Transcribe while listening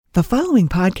The following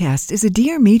podcast is a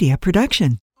Dear Media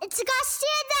production. It's the Garcia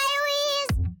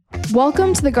Diaries!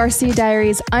 Welcome to the Garcia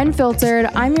Diaries Unfiltered.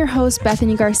 I'm your host,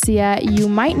 Bethany Garcia. You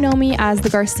might know me as the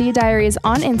Garcia Diaries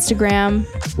on Instagram.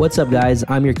 What's up, guys?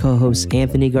 I'm your co-host,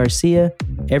 Anthony Garcia.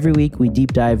 Every week, we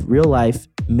deep dive real life,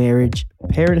 marriage,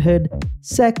 parenthood,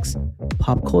 sex,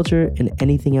 pop culture, and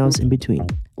anything else in between.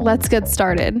 Let's get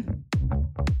started.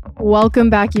 Welcome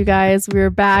back, you guys.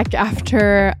 We're back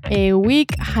after a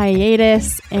week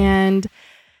hiatus, and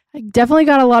I definitely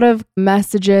got a lot of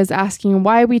messages asking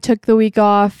why we took the week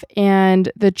off.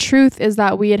 And the truth is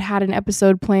that we had an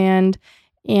episode planned,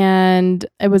 and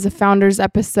it was a founders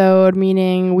episode,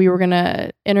 meaning we were going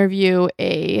to interview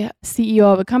a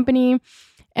CEO of a company,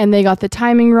 and they got the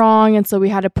timing wrong. And so we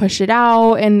had to push it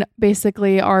out. And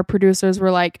basically our producers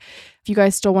were like, if you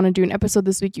guys still want to do an episode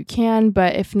this week, you can,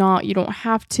 but if not, you don't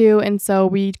have to. And so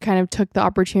we kind of took the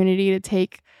opportunity to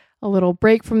take a little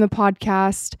break from the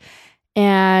podcast.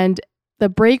 And the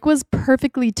break was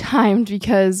perfectly timed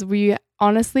because we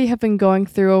honestly have been going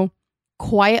through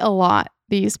quite a lot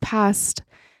these past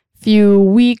few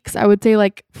weeks. I would say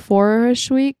like 4-ish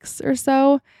weeks or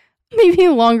so. Maybe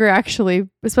longer, actually,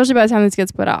 especially by the time this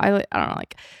gets put out. I don't know,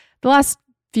 like the last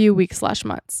few weeks /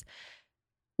 months.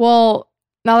 Well,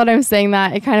 now that I'm saying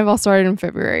that, it kind of all started in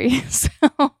February. So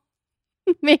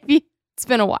maybe it's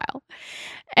been a while.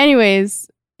 Anyways,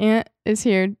 Aunt is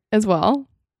here as well.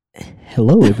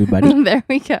 Hello, everybody. There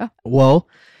we go. Well,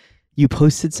 you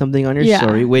posted something on your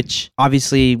story, which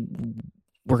obviously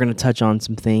we're going to touch on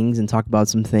some things and talk about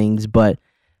some things. But,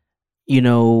 you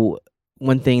know,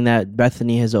 one thing that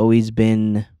Bethany has always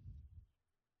been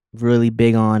really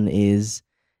big on is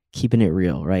keeping it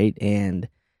real, right? And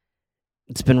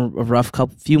it's been a rough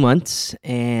few months,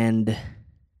 and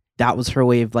that was her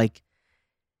way of like,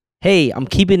 hey, I'm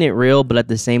keeping it real, but at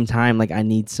the same time, like, I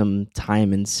need some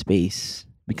time and space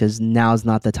because now's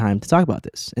not the time to talk about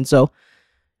this. And so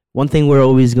one thing we're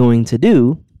always going to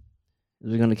do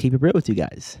is we're going to keep it real with you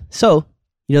guys. So,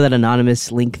 you know that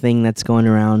anonymous link thing that's going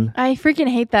around? I freaking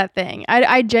hate that thing.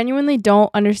 I genuinely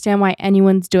don't understand why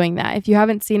anyone's doing that. If you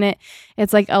haven't seen it,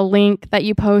 it's like a link that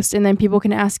you post and then people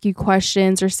can ask you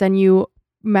questions or send you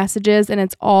messages, and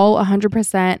it's all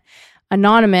 100%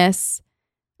 anonymous.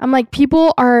 I'm like,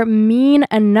 people are mean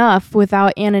enough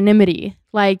without anonymity.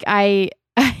 Like, I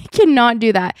cannot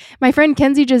do that. My friend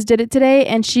Kenzie just did it today,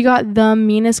 and she got the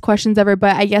meanest questions ever.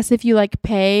 But I guess if you like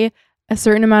pay a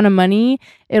certain amount of money,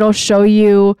 it'll show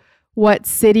you what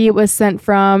city it was sent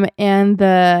from and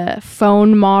the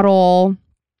phone model.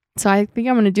 So I think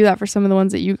I'm going to do that for some of the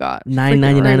ones that you got.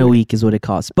 $9.99 a week is what it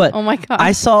costs. But oh my God.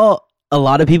 I saw a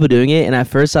lot of people doing it, and at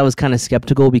first I was kind of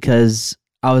skeptical because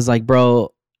I was like,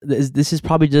 bro, this is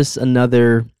probably just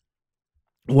another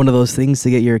one of those things to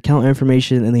get your account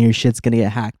information and then your shit's going to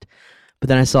get hacked. But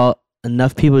then I saw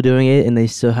enough people doing it and they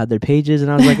still had their pages,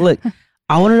 and I was like, look,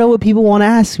 I want to know what people want to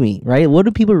ask me, right? What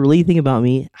do people really think about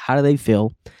me? How do they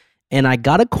feel? And I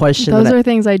got a question Those are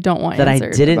things I don't want that I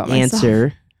answered didn't about myself.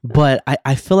 answer, but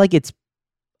I feel like it's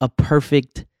a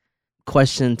perfect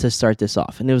question to start this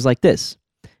off. And it was like this.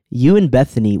 You and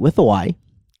Bethany, with a Y,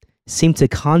 seem to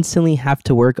constantly have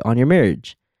to work on your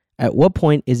marriage. At what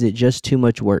point is it just too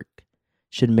much work?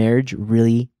 Should marriage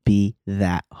really be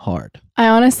that hard? I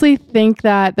honestly think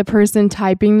that the person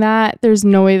typing that, there's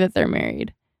no way that they're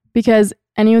married. Because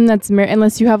anyone that's married,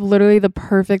 unless you have literally the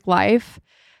perfect life,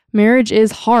 marriage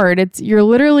is hard. You're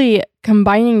literally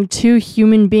combining two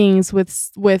human beings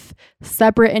with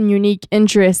separate and unique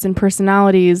interests and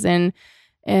personalities and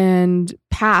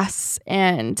pasts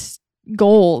and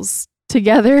goals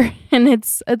together, and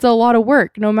it's a lot of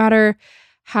work no matter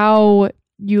how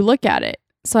you look at it.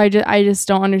 So I just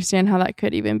don't understand how that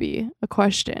could even be a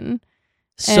question.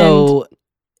 So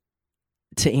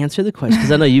to answer the question,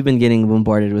 because I know you've been getting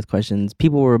bombarded with questions.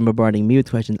 People were bombarding me with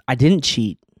questions. I didn't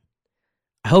cheat.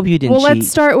 I hope you didn't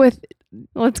cheat. Well,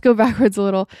 let's go backwards a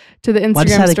little to the Instagram I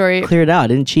just had story. To clear it out. I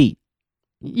didn't cheat.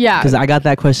 Yeah. Because I got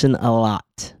that question a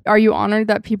lot. Are you honored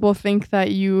that people think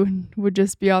that you would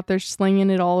just be out there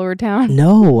slinging it all over town?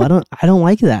 No, I don't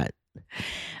like that.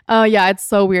 Oh, yeah, it's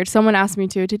so weird. Someone asked me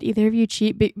to, did either of you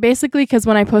cheat? Basically, because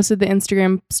when I posted the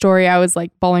Instagram story, I was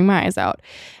like bawling my eyes out.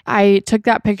 I took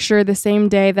that picture the same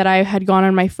day that I had gone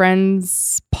on my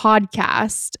friend's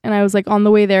podcast, and I was like on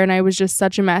the way there, and I was just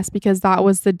such a mess because that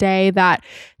was the day that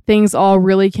things all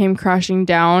really came crashing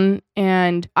down.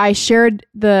 And I shared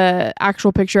the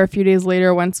actual picture a few days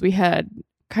later once we had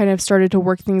kind of started to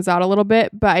work things out a little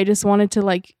bit. But I just wanted to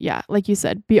like you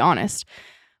said, be honest.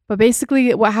 But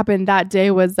basically what happened that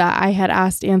day was that I had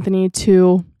asked Anthony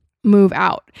to move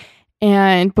out.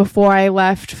 And before I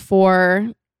left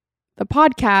for the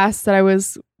podcast that I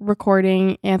was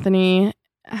recording, Anthony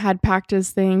had packed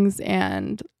his things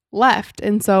and left.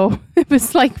 And so it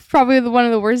was like probably one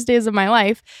of the worst days of my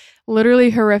life.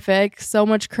 Literally horrific. So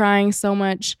much crying, so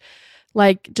much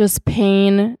like just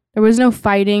pain. There was no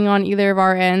fighting on either of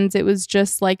our ends. It was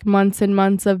just like months and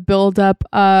months of buildup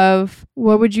of,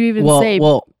 what would you even say?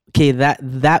 Well, okay,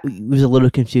 that was a little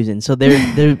confusing. So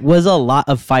there was a lot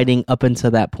of fighting up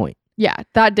until that point. Yeah,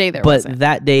 that day there wasn't. But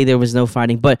that day there was no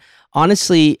fighting. But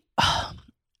honestly,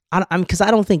 because I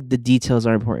don't think the details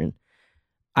are important.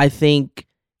 I think,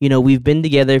 we've been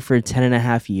together for 10 and a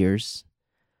half years.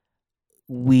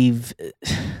 We've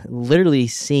literally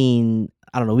seen,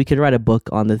 I don't know, we could write a book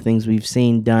on the things we've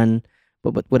seen, done,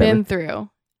 but whatever. Been through.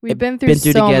 We've been through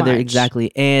so together, much.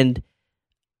 exactly. And,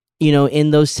 in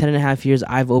those 10 and a half years,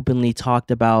 I've openly talked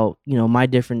about, my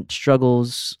different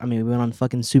struggles. I mean, we went on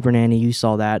fucking Super Nanny. You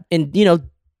saw that. And,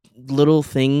 little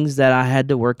things that I had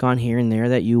to work on here and there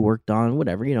that you worked on,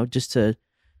 whatever, just to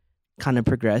kind of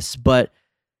progress. But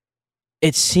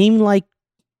it seemed like,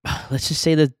 let's just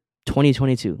say the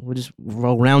 2022, we'll just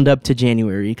round up to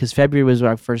January, because February was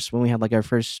when we had like our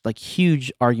first like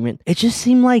huge argument. It just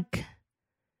seemed like,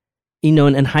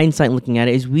 in hindsight looking at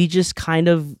it, is we just kind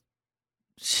of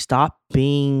stopped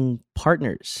being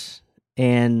partners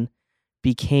and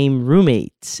became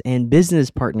roommates and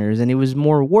business partners, and it was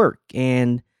more work.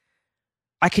 And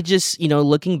I could just,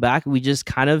 looking back, we just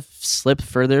kind of slipped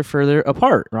further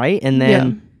apart, right? And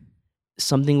then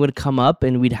something would come up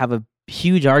and we'd have a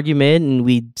huge argument and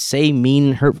we'd say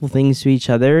mean, hurtful things to each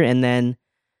other, and then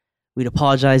we'd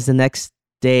apologize the next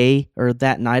day or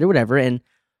that night or whatever. And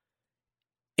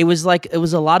it was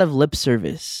a lot of lip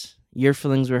service. Your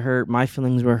feelings were hurt, my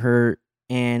feelings were hurt,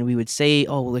 and we would say,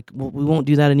 oh, like, well, we won't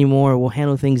do that anymore, we'll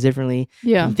handle things differently.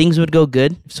 Yeah. And things would go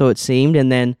good, so it seemed,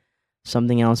 and then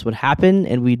something else would happen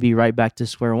and we'd be right back to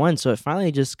square one. So it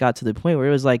finally just got to the point where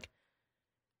it was like,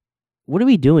 what are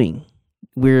we doing?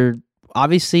 We're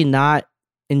obviously not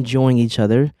enjoying each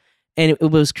other. And it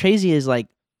was crazy is like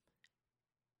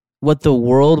what the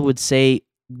world would say,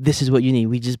 this is what you need.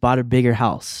 We just bought a bigger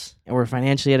house and we're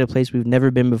financially at a place we've never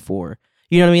been before.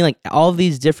 You know what I mean? Like all of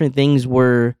these different things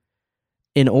were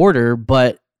in order,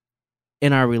 but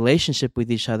in our relationship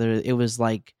with each other, it was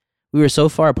like we were so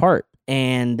far apart.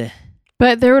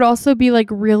 But there would also be like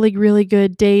really, really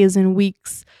good days and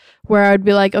weeks where I would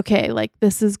be like, okay, like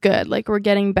this is good. Like we're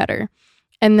getting better.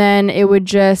 And then it would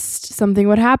just, something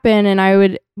would happen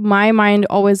and my mind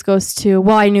always goes to,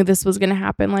 well, I knew this was going to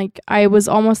happen. Like I was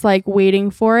almost like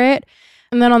waiting for it.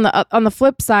 And then on the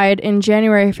flip side, in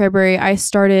January, February, I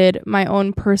started my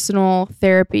own personal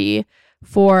therapy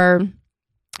for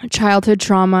childhood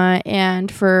trauma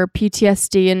and for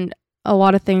PTSD and a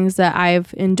lot of things that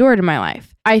I've endured in my life.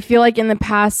 I feel like in the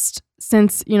past,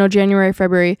 since, January,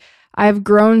 February, I've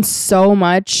grown so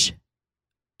much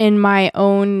in my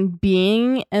own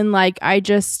being. And like,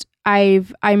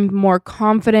 I'm more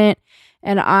confident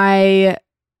and I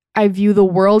view the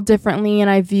world differently and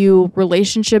I view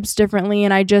relationships differently.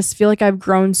 And I just feel like I've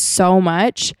grown so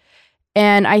much.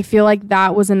 And I feel like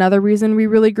that was another reason we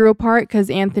really grew apart. Because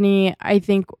Anthony, I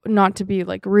think, not to be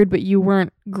like rude, but you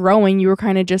weren't growing. You were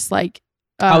kind of just like,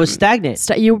 I was stagnant.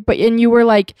 You were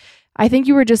like, I think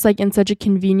you were just like in such a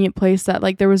convenient place that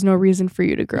like there was no reason for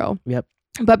you to grow. Yep.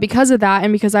 But because of that,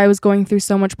 and because I was going through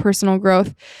so much personal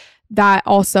growth, that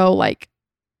also like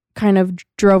kind of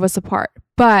drove us apart.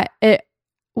 But it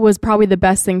was probably the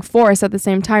best thing for us at the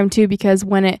same time too, because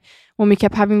when we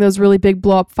kept having those really big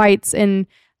blow up fights and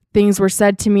things were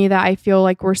said to me that I feel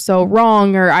like were so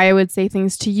wrong, or I would say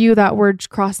things to you that were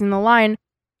crossing the line.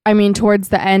 I mean, towards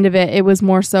the end of it, it was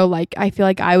more so like, I feel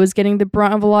like I was getting the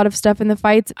brunt of a lot of stuff in the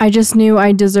fights. I just knew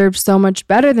I deserved so much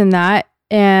better than that.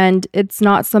 And it's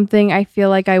not something I feel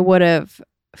like I would have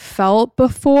felt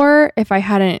before if I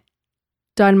hadn't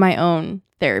done my own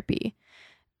therapy.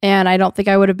 And I don't think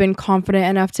I would have been confident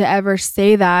enough to ever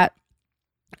say that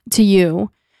to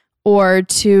you or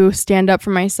to stand up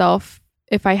for myself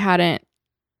if I hadn't,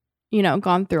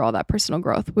 gone through all that personal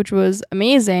growth, which was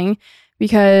amazing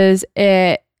because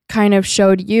it kind of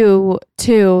showed you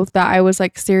too that I was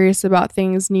like serious about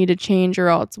things need to change or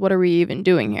else what are we even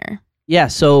doing here? Yeah.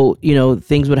 So,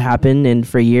 things would happen. And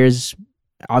for years,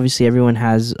 obviously everyone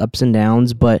has ups and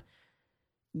downs, but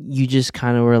you just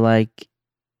kind of were like,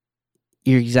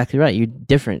 you're exactly right. You're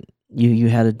different. You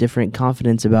had a different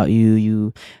confidence about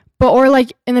you. But or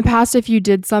like in the past, if you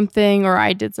did something or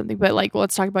I did something, but like,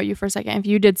 let's talk about you for a second. If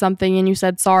you did something and you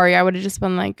said sorry, I would have just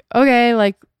been like, okay,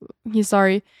 like he's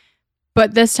sorry.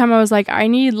 But this time I was like, I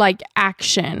need like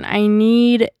action. I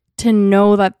need to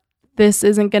know that this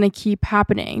isn't going to keep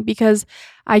happening because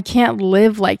I can't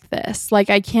live like this. Like,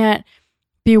 I can't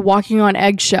be walking on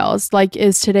eggshells. Like,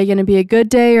 is today going to be a good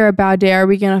day or a bad day? Are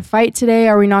we going to fight today?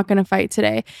 Are we not going to fight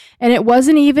today? And it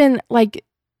wasn't even like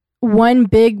one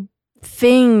big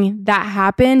thing that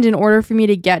happened in order for me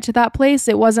to get to that place.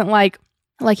 It wasn't like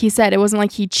he said, it wasn't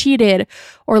like he cheated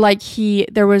or like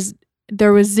there was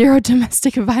zero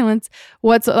domestic violence.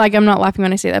 Like, I'm not laughing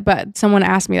when I say that, but someone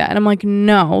asked me that and I'm like,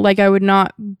 no, like I would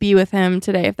not be with him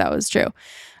today if that was true.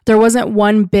 There wasn't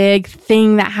one big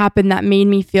thing that happened that made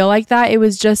me feel like that. It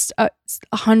was just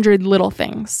 100 little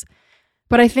things.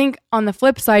 But I think on the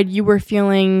flip side, you were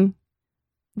feeling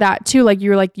that too. Like, you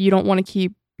were like, you don't want to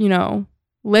keep,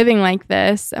 living like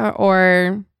this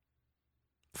or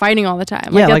fighting all the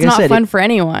time. Like, it's not fun for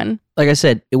anyone. Like I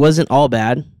said, it wasn't all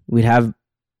bad. We'd have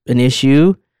an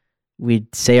issue.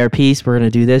 We'd say our piece. We're going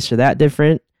to do this or that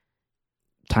different.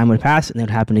 Time would pass and it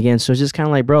would happen again. So it's just kind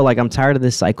of like, bro, like, I'm tired of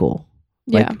this cycle.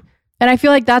 Like, yeah. And I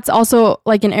feel like that's also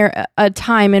like a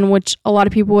time in which a lot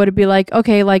of people would be like,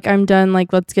 okay, like, I'm done.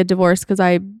 Like, let's get divorced because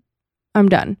I'm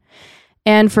done.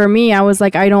 And for me, I was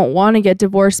like, I don't want to get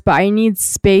divorced, but I need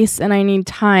space and I need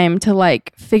time to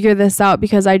like figure this out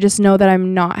because I just know that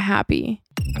I'm not happy.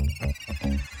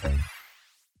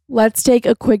 Let's take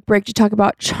a quick break to talk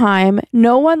about Chime.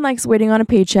 No one likes waiting on a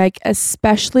paycheck,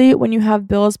 especially when you have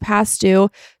bills past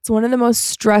due. It's one of the most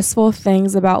stressful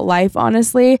things about life,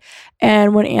 honestly.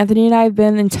 And when Anthony and I have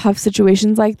been in tough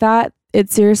situations like that, it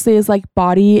seriously is like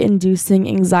body-inducing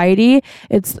anxiety.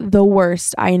 It's the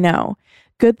worst, I know.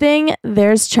 Good thing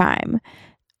there's Chime.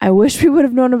 I wish we would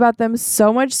have known about them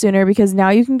so much sooner because now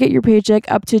you can get your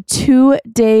paycheck up to 2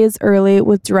 days early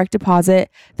with direct deposit.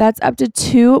 That's up to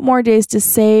 2 more days to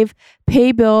save,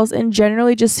 pay bills, and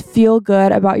generally just feel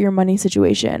good about your money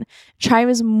situation. Chime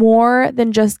is more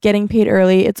than just getting paid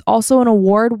early. It's also an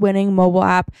award-winning mobile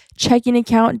app, checking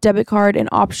account, debit card, and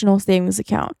optional savings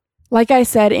account. Like I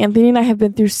said, Anthony and I have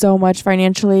been through so much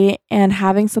financially, and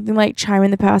having something like Chime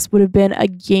in the past would have been a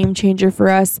game changer for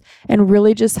us and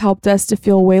really just helped us to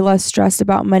feel way less stressed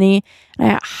about money.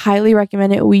 And I highly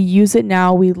recommend it. We use it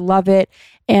now. We love it.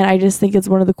 And I just think it's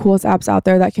one of the coolest apps out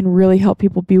there that can really help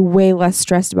people be way less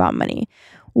stressed about money.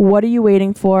 What are you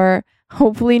waiting for?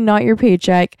 Hopefully not your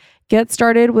paycheck. Get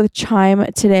started with Chime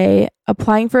today.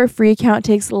 Applying for a free account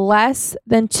takes less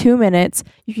than 2 minutes.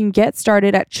 You can get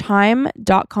started at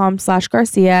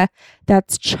chime.com/Garcia.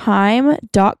 That's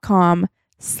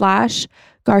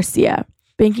chime.com/Garcia.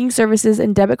 Banking services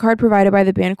and debit card provided by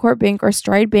the Bancorp Bank or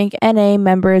Stride Bank N.A.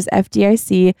 members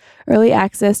FDIC. Early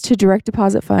access to direct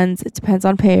deposit funds. It depends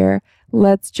on payer.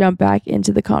 Let's jump back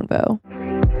into the convo.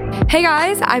 Hey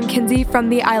guys, I'm Kinsey from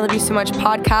the I Love You So Much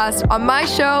podcast. On my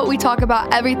show, we talk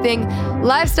about everything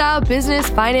lifestyle, business,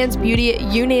 finance, beauty,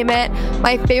 you name it.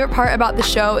 My favorite part about the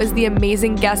show is the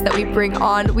amazing guests that we bring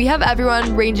on. We have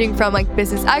everyone ranging from like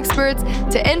business experts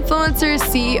to influencers,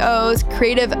 CEOs,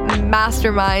 creative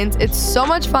masterminds. It's so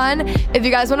much fun. If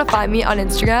you guys want to find me on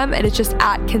Instagram, it is just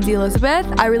at Kinsey Elizabeth.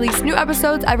 I release new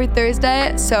episodes every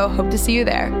Thursday, so hope to see you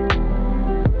there.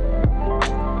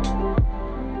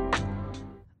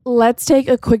 Let's take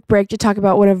a quick break to talk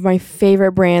about one of my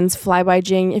favorite brands, Fly by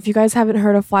Jing. If you guys haven't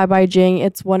heard of Fly by Jing,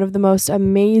 it's one of the most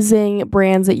amazing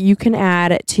brands that you can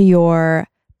add to your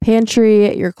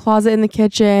pantry, your closet in the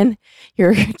kitchen,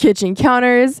 your kitchen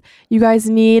counters. You guys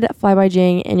need Fly by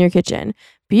Jing in your kitchen.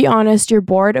 Be honest, you're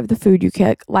bored of the food you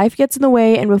cook. Life gets in the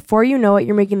way, and before you know it,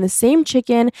 you're making the same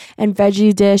chicken and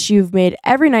veggie dish you've made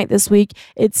every night this week.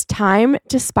 It's time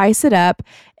to spice it up,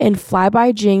 and Fly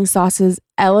by Jing sauces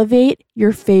elevate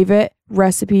your favorite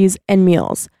recipes and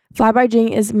meals. Fly by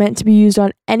Jing is meant to be used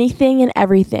on anything and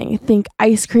everything. Think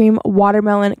ice cream,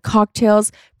 watermelon,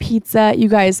 cocktails, pizza. You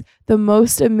guys, the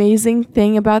most amazing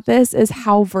thing about this is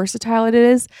how versatile it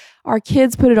is. Our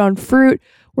kids put it on fruit.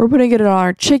 We're putting it on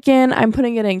our chicken. I'm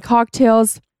putting it in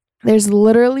cocktails. There's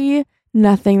literally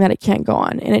nothing that it can't go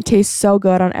on, and it tastes so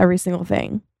good on every single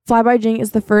thing. Fly by Jing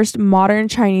is the first modern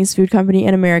Chinese food company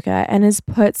in America and has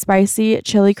put spicy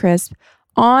chili crisp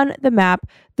on the map,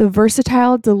 the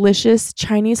versatile, delicious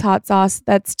Chinese hot sauce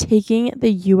that's taking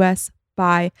the U.S.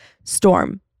 by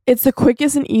storm. It's the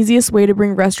quickest and easiest way to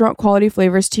bring restaurant quality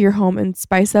flavors to your home and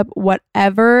spice up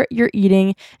whatever you're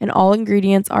eating, and all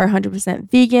ingredients are 100%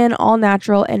 vegan, all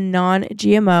natural, and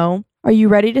non-GMO. Are you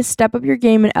ready to step up your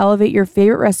game and elevate your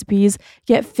favorite recipes?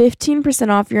 Get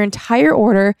 15% off your entire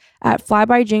order at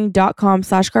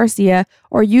flybijing.com/Garcia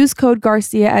or use code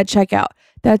Garcia at checkout.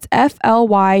 That's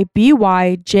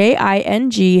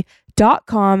FLYBYJING.com/Garcia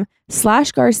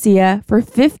flybyjing.com/Garcia for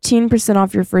 15%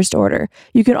 off your first order.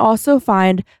 You can also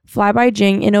find Fly by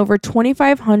Jing in over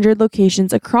 2,500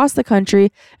 locations across the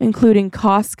country, including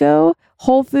Costco,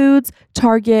 Whole Foods,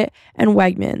 Target, and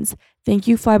Wegmans. Thank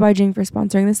you, Fly by Jing, for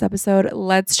sponsoring this episode.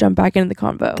 Let's jump back into the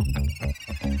convo.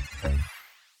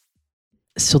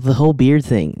 So the whole beard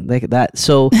thing, like that.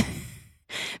 So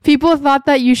people thought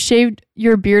that you shaved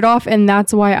your beard off, and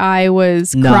that's why I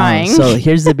was crying. So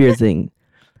here's the beard thing.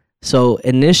 So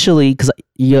initially, because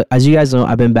as you guys know,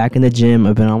 I've been back in the gym.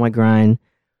 I've been on my grind.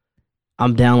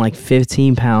 I'm down like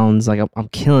 15 pounds. Like I'm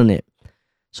killing it.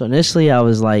 So initially, I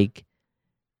was like,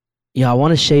 I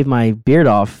want to shave my beard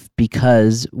off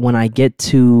because when I get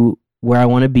to where I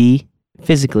want to be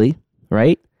physically,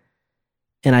 right?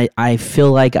 And I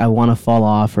feel like I want to fall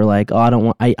off, or like,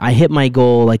 I hit my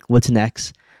goal, like what's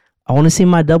next? I want to see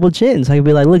my double chin. So I could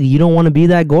be like, look, you don't want to be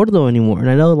that gordo anymore. And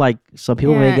I know like some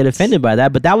people may get offended by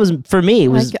that, but that was, for me, it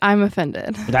was. Like, I'm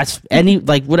offended. That's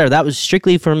whatever. That was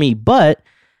strictly for me. But,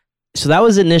 so that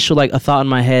was initial, like a thought in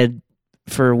my head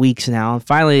for weeks now. And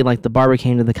finally, like the barber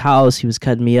came to the house. He was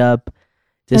cutting me up.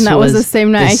 And that was the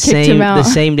same night I kicked him out. The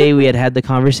same day we had the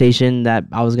conversation that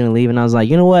I was going to leave. And I was like,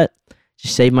 you know what?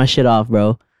 Just shave my shit off,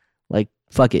 bro. Like,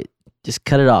 fuck it. Just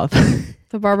cut it off.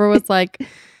 The barber was like,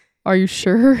 are you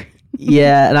sure?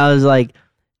 Yeah. And I was like,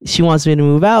 she wants me to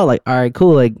move out. Like, all right,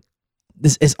 cool. Like,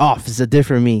 this is off. It's a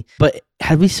different me. But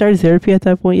had we started therapy at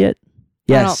that point yet?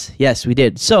 Yes, we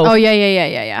did. So. Oh,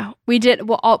 yeah. We did.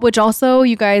 Well, which also,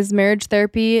 you guys, marriage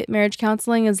therapy, marriage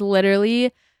counseling is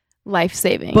literally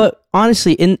life-saving. But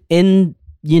honestly, in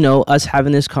us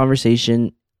having this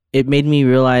conversation, it made me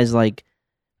realize, like,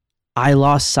 I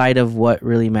lost sight of what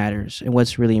really matters and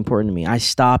what's really important to me. I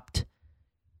stopped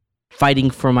fighting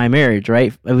for my marriage,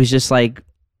 right? It was just like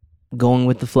going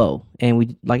with the flow, and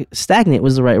we, like, stagnant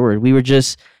was the right word. We were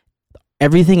just,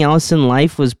 everything else in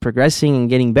life was progressing and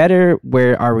getting better,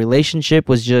 where our relationship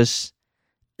was just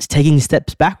taking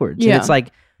steps backwards. Yeah. And it's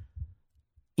like,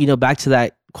 back to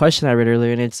that question I read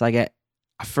earlier, and it's like,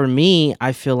 for me,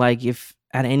 I feel like if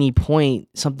at any point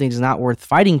something's not worth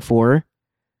fighting for,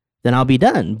 then I'll be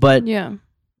done. But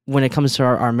when it comes to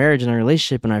our marriage and our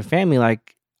relationship and our family,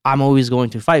 like, I'm always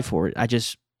going to fight for it. I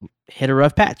just hit a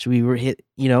rough patch. We were hit,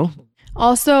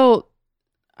 Also,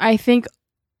 I think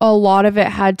a lot of it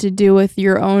had to do with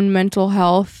your own mental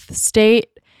health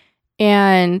state.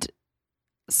 And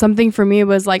something for me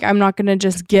was like, I'm not going to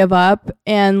just give up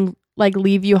and like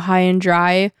leave you high and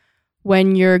dry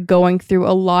when you're going through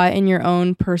a lot in your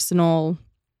own personal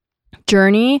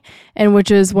journey. And which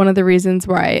is one of the reasons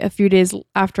why a few days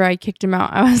after I kicked him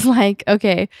out, I was like,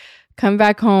 okay, come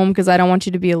back home, because I don't want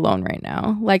you to be alone right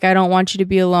now. Like, I don't want you to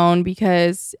be alone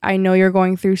because I know you're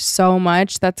going through so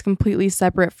much that's completely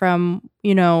separate from,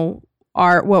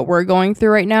 what we're going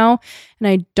through right now. And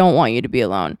I don't want you to be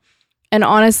alone. And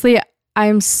honestly,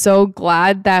 I'm so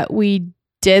glad that we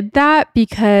did that,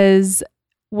 because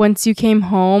once you came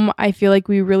home, I feel like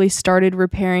we really started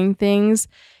repairing things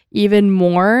even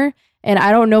more. And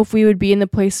I don't know if we would be in the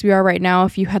place we are right now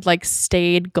if you had like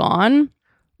stayed gone.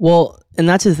 Well, and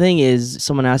that's the thing is,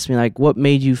 someone asked me, like, what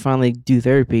made you finally do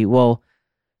therapy? Well,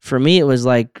 for me, it was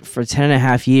like, for 10 and a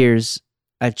half years,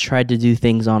 I've tried to do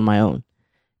things on my own.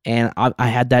 And I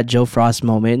had that Joe Frost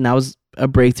moment, and that was a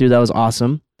breakthrough. That was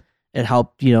awesome. It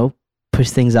helped, push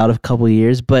things out a couple of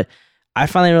years. But I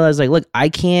finally realized, like, look, I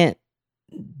can't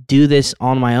do this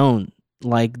on my own.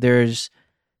 Like, there's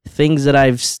things that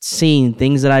I've seen,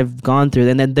 things that I've gone through,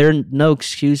 and then they're no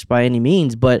excuse by any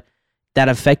means, but that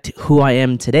affect who I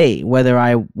am today, whether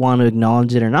I want to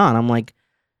acknowledge it or not. I'm like,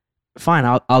 fine,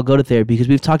 I'll go to therapy, because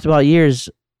we've talked about years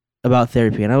about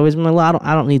therapy, and I always been like, well,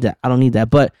 I don't need that.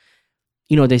 But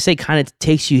they say kind of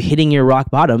takes you hitting your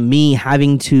rock bottom, me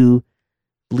having to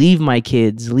leave my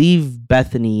kids, leave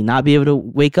Bethany, not be able to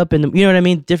wake up in the, you know what I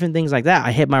mean? Different things like that.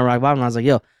 I hit my rock bottom, and I was like,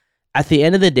 yo, at the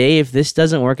end of the day, if this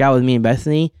doesn't work out with me and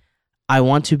Bethany, I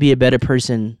want to be a better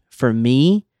person for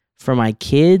me, for my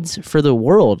kids, for the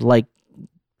world, like,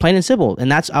 plain and simple.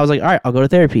 And I was like, all right, I'll go to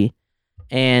therapy.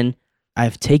 And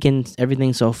I've taken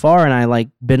everything so far, and I like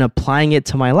been applying it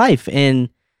to my life. And,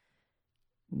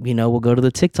 we'll go to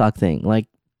the TikTok thing. Like,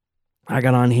 I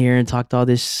got on here and talked all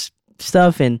this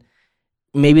stuff, and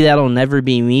maybe that'll never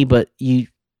be me, but you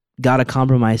got to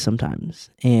compromise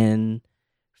sometimes. And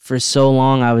for so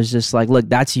long, I was just like, look,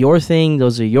 that's your thing.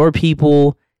 Those are your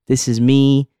people. This is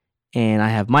me. And I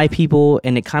have my people.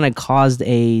 And it kind of caused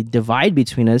a divide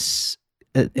between us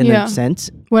in a sense.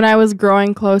 When I was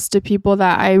growing close to people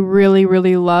that I really,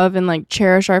 really love and like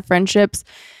cherish our friendships,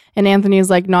 and Anthony is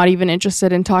like not even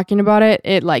interested in talking about it,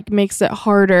 it like makes it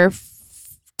harder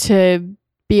to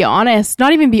be honest,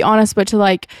 not even be honest, but to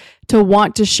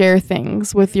want to share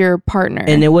things with your partner.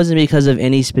 And it wasn't because of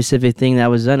any specific thing that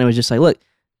was done. It was just like, look,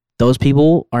 those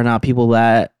people are not people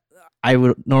that I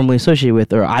would normally associate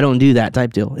with, or I don't do that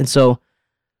type deal. And so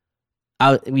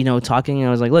talking, I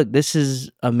was like, look, this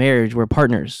is a marriage. We're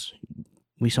partners.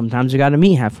 Sometimes you got to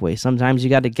meet halfway. Sometimes you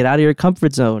got to get out of your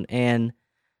comfort zone. And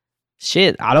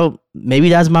shit, maybe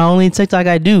that's my only TikTok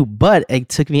I do, but it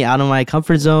took me out of my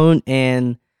comfort zone.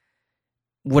 And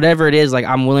whatever it is, like,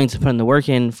 I'm willing to put in the work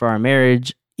in for our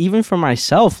marriage, even for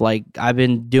myself. Like, I've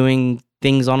been doing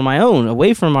things on my own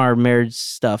away from our marriage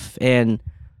stuff. And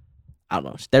I don't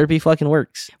know, therapy fucking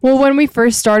works. Well, when we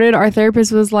first started, our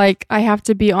therapist was like, I have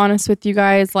to be honest with you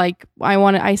guys. Like,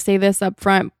 I say this up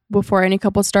front before any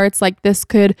couple starts, like, this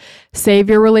could save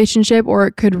your relationship or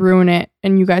it could ruin it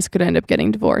and you guys could end up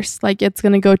getting divorced. Like, it's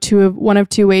going to go one of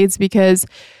two ways, because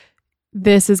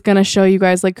this is going to show you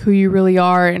guys like who you really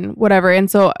are and whatever.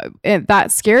 And so that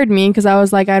scared me, because I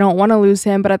was like, I don't want to lose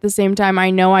him. But at the same time, I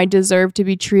know I deserve to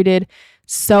be treated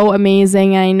so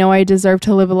amazing. And I know I deserve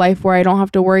to live a life where I don't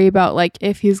have to worry about like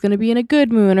if he's going to be in a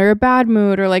good mood or a bad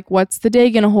mood, or like what's the day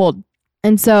going to hold.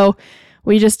 And so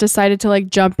we just decided to like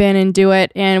jump in and do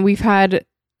it. And we've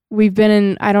been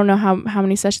in, I don't know how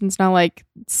many sessions now, like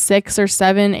 6 or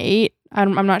 7, 8.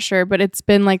 I'm not sure, but it's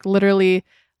been like literally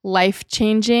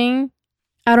life-changing.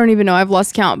 I don't even know. I've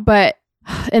lost count. But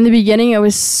in the beginning, it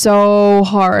was so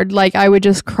hard. Like, I would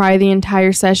just cry the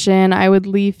entire session. I would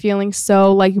leave feeling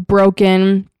so like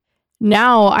broken.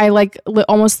 Now I like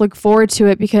almost look forward to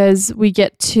it, because we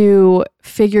get to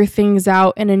figure things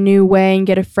out in a new way and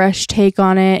get a fresh take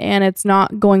on it. And it's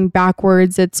not going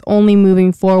backwards. It's only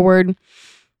moving forward.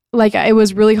 Like, it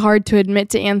was really hard to admit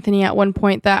to Anthony at one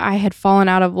point that I had fallen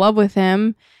out of love with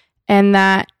him, and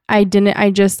that I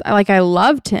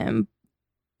loved him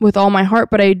with all my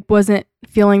heart, but I wasn't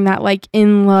feeling that like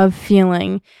in love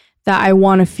feeling that I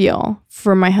want to feel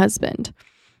for my husband.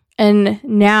 And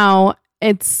now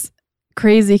it's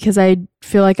crazy, because I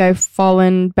feel like I've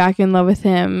fallen back in love with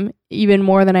him even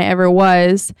more than I ever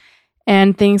was.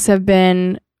 And things have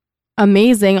been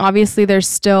amazing. Obviously, there's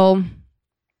still,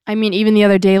 even the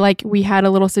other day, like, we had a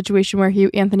little situation where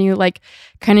Anthony like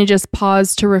kind of just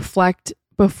paused to reflect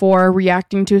before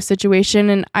reacting to a situation,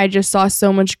 and I just saw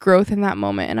so much growth in that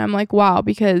moment. And I'm like, wow,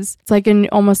 because it's like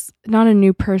almost not a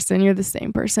new person, you're the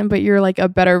same person, but you're like a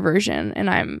better version,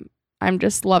 and I'm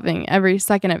just loving every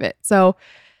second of it. So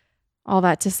all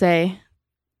that to say,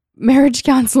 marriage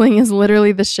counseling is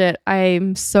literally the shit.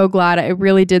 I'm so glad. It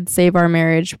really did save our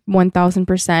marriage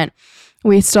 1000%.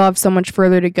 We still have so much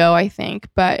further to go, I think,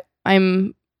 but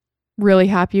I'm really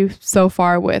happy so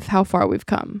far with how far we've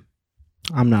come.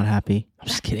 I'm not happy. I'm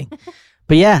just kidding.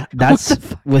 But yeah, that's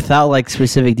without like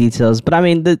specific details. But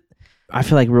I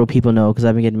feel like real people know, because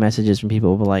I've been getting messages from people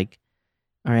over like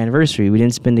our anniversary. We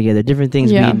didn't spend together, different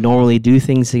things. Yeah. We normally do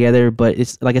things together, but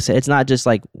it's like I said, it's not just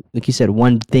like you said,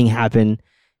 one thing happened.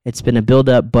 It's been a build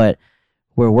up, but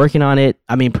we're working on it.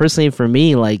 Personally for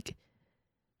me, like,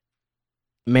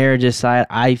 marriage aside,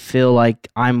 I feel like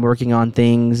I'm working on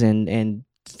things and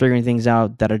figuring things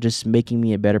out that are just making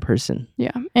me a better person.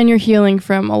 Yeah. And you're healing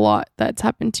from a lot that's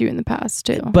happened to you in the past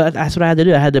too. But that's what I had to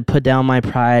do. I had to put down my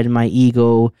pride, my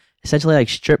ego, essentially like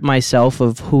strip myself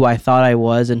of who I thought I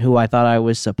was and who I thought I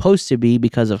was supposed to be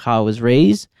because of how I was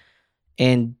raised,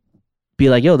 and be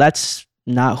like, yo, that's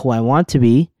not who I want to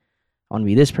be. I want to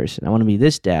be this person. I want to be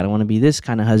this dad. I want to be this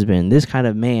kind of husband, this kind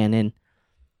of man. And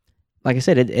like I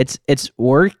said, it's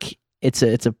work. It's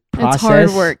a process. It's hard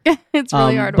work. It's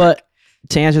really hard work. But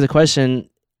to answer the question,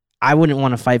 I wouldn't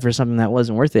want to fight for something that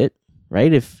wasn't worth it,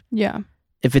 right? If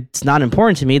it's not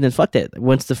important to me, then fuck it.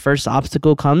 Once the first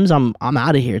obstacle comes, I'm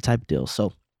out of here type deal.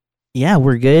 So yeah,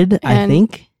 we're good, I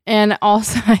think. And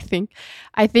also I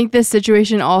think this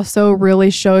situation also really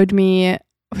showed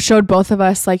both of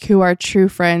us like who our true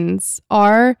friends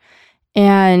are.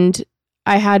 And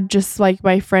I had just like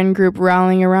my friend group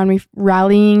rallying around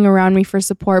me for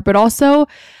support, but also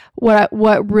what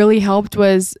really helped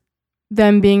was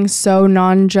them being so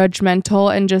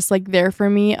non-judgmental and just like there for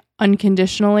me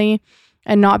unconditionally,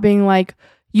 and not being like,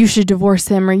 you should divorce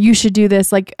him or you should do this.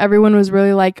 Like, everyone was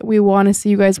really like, we want to see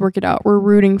you guys work it out. We're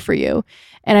rooting for you.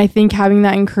 And I think having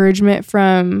that encouragement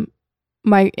from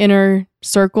my inner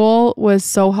circle was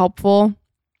so helpful.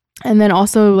 And then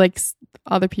also like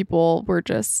other people were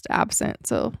just absent.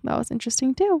 So that was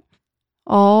interesting too.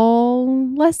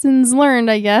 All lessons learned,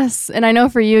 I guess. And I know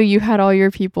for you, you had all your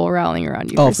people rallying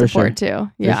around you for support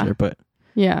too. Yeah. For sure, but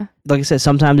yeah. Like I said,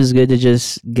 sometimes it's good to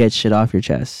just get shit off your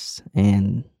chest,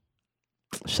 and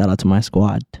shout out to my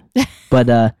squad.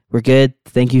 But we're good.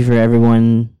 Thank you for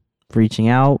everyone for reaching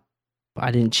out.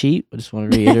 I didn't cheat. I just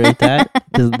want to reiterate that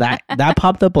because that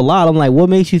popped up a lot. I'm like, what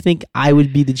makes you think I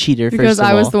would be the cheater? Because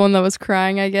I was the one that was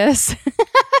crying, I guess.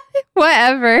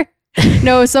 Whatever.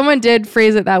 No, someone did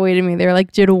phrase it that way to me. They were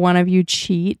like, did one of you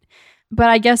cheat? But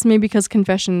I guess maybe because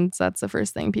confessions, that's the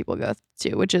first thing people go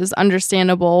to, which is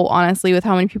understandable, honestly, with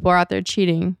how many people are out there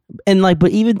cheating. And like,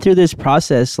 but even through this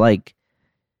process, like,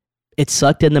 it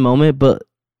sucked in the moment, but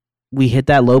we hit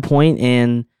that low point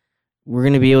and we're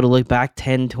going to be able to look back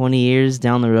 10, 20 years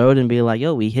down the road and be like,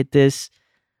 yo, we hit this.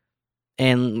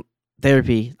 And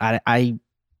therapy,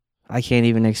 I can't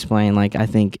even explain. Like, I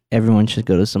think everyone should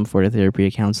go to some sort of therapy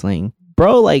or counseling.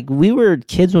 Bro, like, we were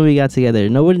kids when we got together.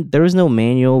 There was no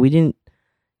manual. We didn't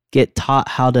get taught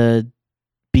how to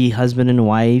be husband and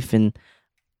wife. And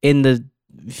in the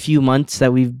few months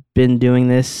that we've been doing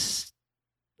this,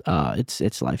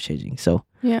 it's life-changing. So,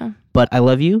 yeah. But I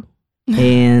love you.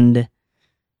 And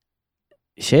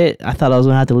shit, I thought I was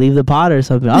gonna have to leave the pod or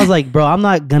something. I was like, bro, I'm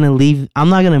not gonna leave. I'm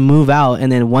not gonna move out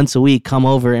and then once a week come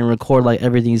over and record like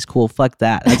everything's cool. Fuck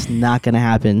that. That's not gonna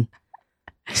happen.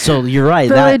 So you're right.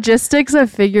 The logistics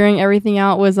of figuring everything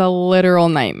out was a literal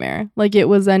nightmare. Like, it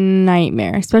was a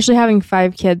nightmare, especially having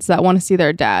 5 kids that want to see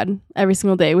their dad every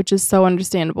single day, which is so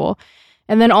understandable.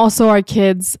 And then also our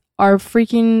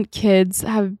freaking kids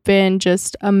have been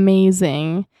just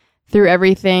amazing through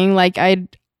everything. Like,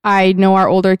 I know our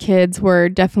older kids were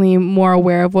definitely more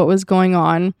aware of what was going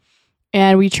on,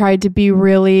 and we tried to be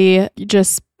really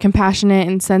just compassionate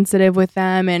and sensitive with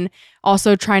them, and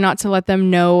also try not to let them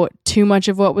know too much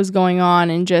of what was going on.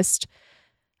 And just,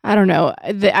 I don't know,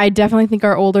 I definitely think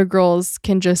our older girls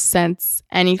can just sense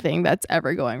anything that's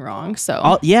ever going wrong.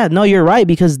 So yeah, no, you're right,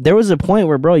 because there was a point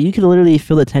where, bro, you could literally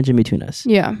feel the tension between us.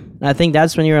 Yeah. And I think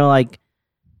that's when you're like,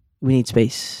 we need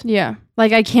space. Yeah.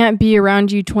 Like, I can't be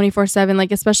around you 24/7,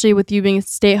 like, especially with you being a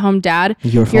stay-at-home dad.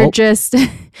 Your fault.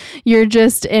 You're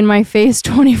just in my face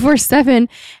 24/7.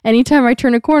 Anytime I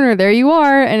turn a corner, there you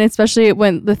are. And especially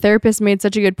when the therapist made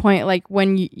such a good point, like,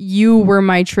 when you were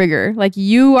my trigger. Like,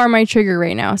 you are my trigger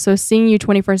right now. So seeing you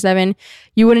 24/7,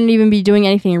 you wouldn't even be doing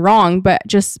anything wrong, but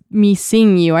just me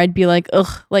seeing you, I'd be like,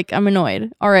 ugh, like, I'm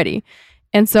annoyed already.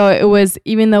 And so it was,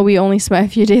 even though we only spent a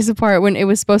few days apart, when it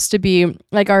was supposed to be,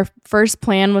 like, our first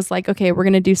plan was like, okay, we're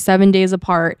going to do 7 days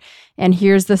apart. And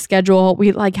here's the schedule.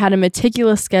 We like had a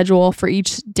meticulous schedule for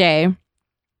each day.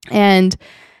 And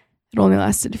it only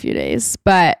lasted a few days.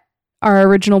 But our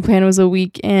original plan was a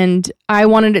week. And I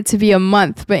wanted it to be a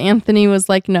month. But Anthony was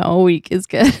like, no, a week is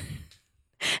good.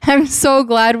 I'm so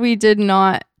glad we did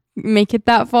not make it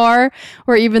that far,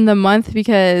 or even the month,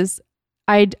 because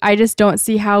I just don't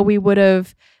see how we would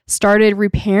have started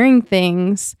repairing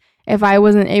things if I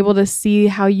wasn't able to see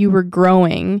how you were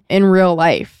growing in real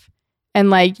life. And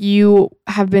like, you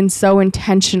have been so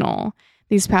intentional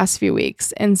these past few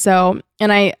weeks. And so,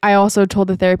 and I also told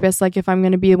the therapist, like, if I'm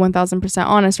going to be 1000%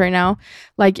 honest right now,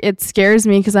 like, it scares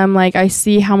me because I'm like, I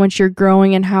see how much you're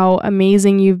growing and how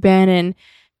amazing you've been. And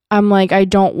I'm like, I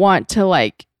don't want to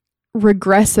like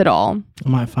regress it all. I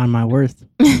might find my worth.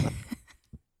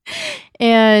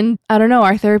 And I don't know,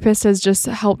 our therapist has just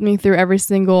helped me through every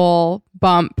single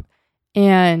bump.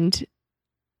 And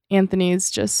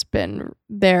Anthony's just been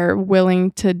there,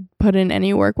 willing to put in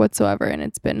any work whatsoever. And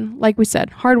it's been, like we said,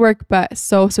 hard work, but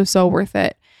so worth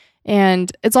it.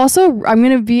 And it's also, I'm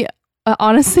going to be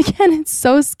honest again, it's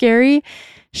so scary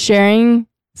sharing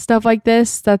stuff like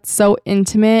this that's so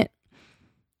intimate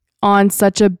on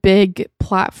such a big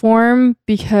platform,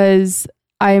 because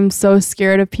I am so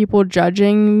scared of people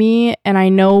judging me. And I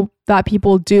know that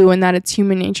people do, and that it's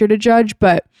human nature to judge.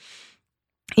 But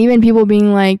even people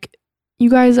being like, you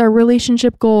guys are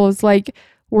relationship goals, like,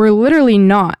 we're literally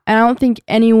not. And I don't think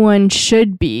anyone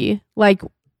should be. Like,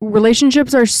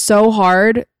 relationships are so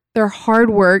hard. They're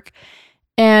hard work.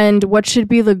 And what should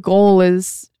be the goal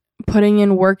is putting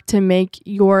in work to make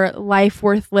your life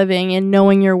worth living, and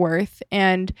knowing your worth,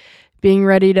 and being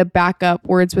ready to back up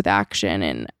words with action.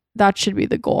 And that should be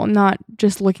the goal, not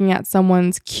just looking at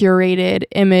someone's curated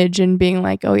image and being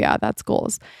like, oh yeah, that's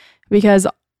goals. Because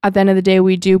at the end of the day,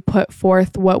 we do put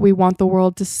forth what we want the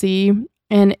world to see.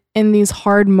 And in these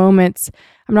hard moments,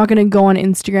 I'm not going to go on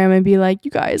Instagram and be like,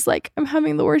 you guys, like, I'm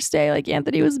having the worst day. Like,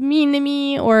 Anthony was mean to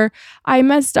me, or I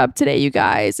messed up today, you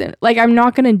guys. And like, I'm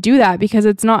not going to do that, because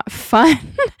it's not fun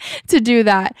to do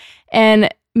that. And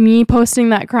me posting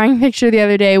that crying picture the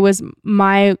other day was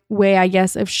my way, I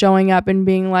guess, of showing up and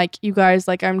being like, you guys,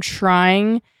 like, I'm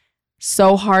trying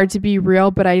so hard to be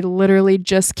real, but I literally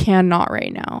just cannot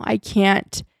right now. I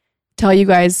can't tell you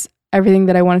guys everything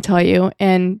that I want to tell you.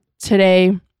 And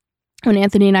today, when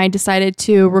Anthony and I decided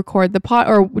to record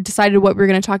the decided what we were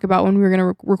going to talk about when we were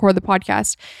going to record the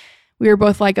podcast, we were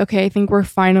both like, okay, I think we're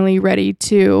finally ready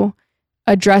to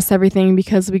address everything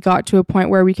because we got to a point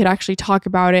where we could actually talk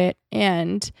about it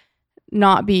and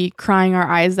not be crying our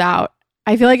eyes out.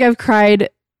 I feel like I've cried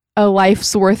a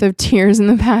life's worth of tears in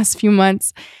the past few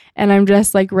months, and I'm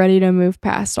just like ready to move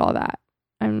past all that.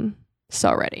 I'm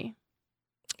so ready.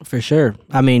 For sure.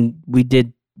 I mean, we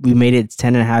made it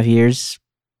 10.5 years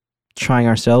trying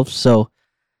ourselves. So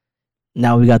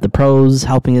now we got the pros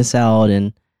helping us out.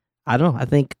 And I don't know. I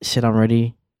think I'm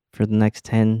ready for the next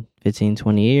 10, 15,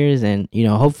 20 years. And,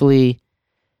 hopefully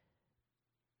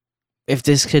if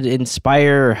this could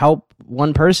inspire or help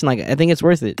one person, like, I think it's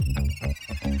worth it.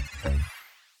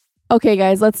 Okay,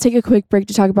 guys, let's take a quick break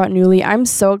to talk about Nuuly. I'm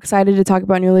so excited to talk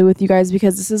about Nuuly with you guys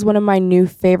because this is one of my new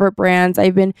favorite brands.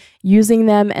 I've been using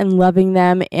them and loving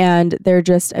them, and they're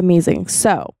just amazing.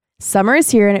 So, summer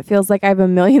is here, and it feels like I have a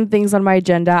million things on my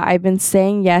agenda. I've been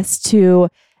saying yes to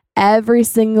every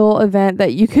single event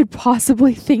that you could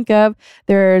possibly think of.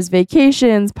 There's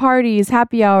vacations, parties,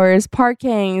 happy hours, park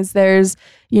hangs. There's,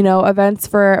 events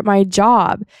for my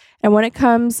job. And when it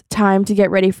comes time to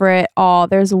get ready for it all,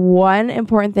 there's one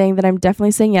important thing that I'm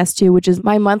definitely saying yes to, which is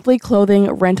my monthly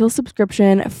clothing rental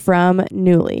subscription from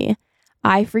Nuuly.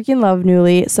 I freaking love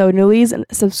Nuuly. So Nuuly's a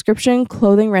subscription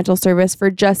clothing rental service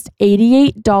for just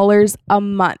 $88 a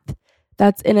month.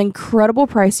 That's an incredible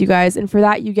price, you guys. And for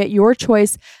that, you get your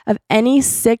choice of any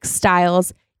 6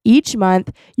 styles each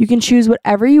month. You can choose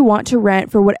whatever you want to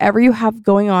rent for whatever you have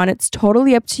going on. It's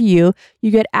totally up to you. You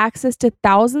get access to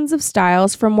thousands of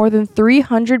styles from more than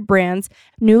 300 brands,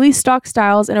 Nuuly stock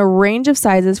styles in a range of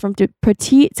sizes from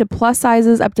petite to plus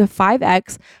sizes up to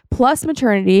 5X, plus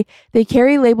maternity. They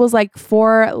carry labels like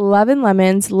For Love and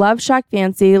Lemons, Love Shack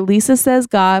Fancy, Lisa Says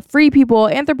Ga, Free People,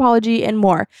 Anthropologie, and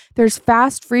more. There's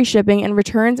fast, free shipping and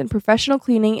returns and professional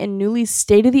cleaning in Nuuly's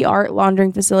state-of-the-art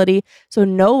laundering facility, so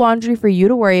no laundry for you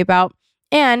to worry about.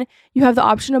 And you have the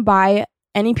option to buy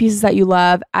any pieces that you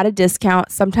love at a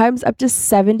discount, sometimes up to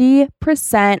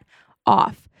 70%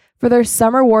 off. For their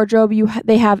summer wardrobe,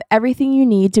 they have everything you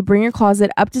need to bring your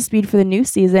closet up to speed for the new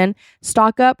season.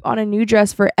 Stock up on a new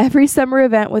dress for every summer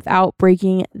event without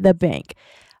breaking the bank.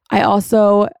 I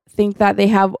also think that they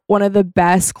have one of the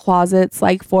best closets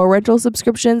for rental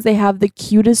subscriptions. They have the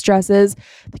cutest dresses,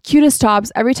 the cutest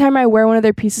tops. Every time I wear one of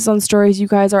their pieces on stories, you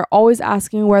guys are always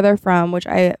asking where they're from, which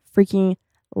I freaking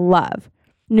love.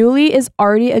 Nuuly is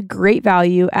already a great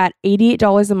value at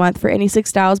 $88 a month for any 6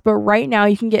 styles, but right now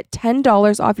you can get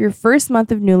 $10 off your first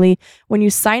month of Nuuly when you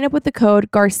sign up with the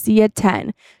code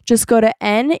Garcia10. Just go to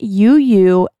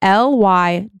NUULY.com,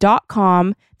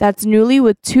 that's Nuuly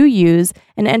with 2 U's,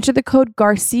 and enter the code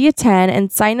Garcia10 and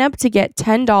sign up to get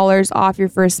 $10 off your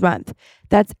first month.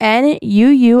 That's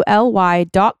NUULY.com,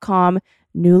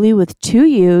 Nuuly with 2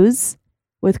 U's,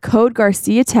 with code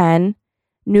Garcia10,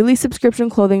 Nuuly subscription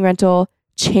clothing rental.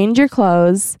 Change your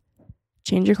clothes,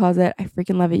 change your closet. I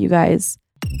freaking love it, you guys.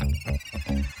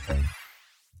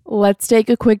 Let's take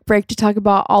a quick break to talk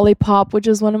about Olipop, which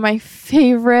is one of my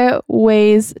favorite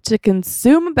ways to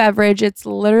consume a beverage. It's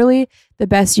literally the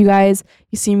best, you guys.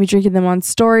 You see me drinking them on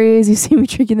stories. You see me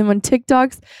drinking them on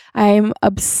TikToks. I'm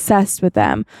obsessed with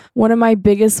them. One of my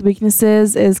biggest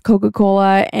weaknesses is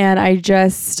Coca-Cola, and I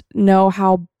just know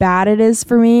how bad it is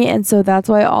for me. And so that's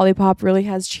why Olipop really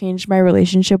has changed my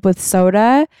relationship with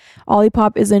soda.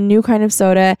 Olipop is a new kind of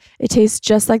soda. It tastes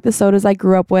just like the sodas I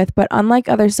grew up with, but unlike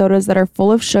other sodas that are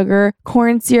full of sugar,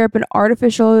 corn syrup, and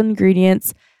artificial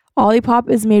ingredients, Olipop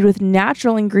is made with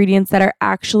natural ingredients that are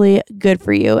actually good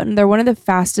for you, and they're one of the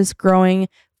fastest growing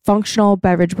functional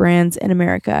beverage brands in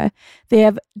America. They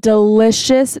have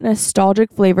delicious,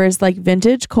 nostalgic flavors like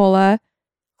vintage cola,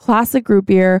 classic root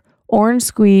beer, orange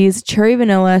squeeze, cherry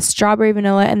vanilla, strawberry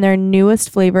vanilla, and their newest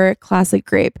flavor, classic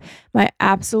grape. My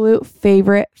absolute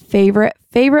favorite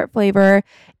flavor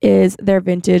is their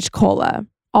vintage cola.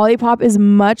 Olipop is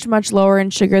much, much lower in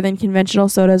sugar than conventional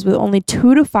sodas with only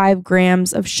 2 to 5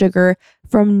 grams of sugar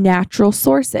from natural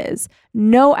sources.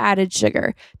 No added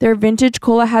sugar. Their vintage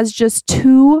cola has just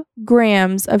 2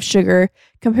 grams of sugar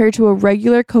compared to a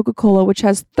regular Coca-Cola, which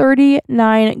has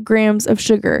 39 grams of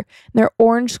sugar. Their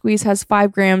orange squeeze has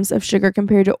 5 grams of sugar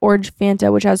compared to orange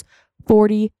Fanta, which has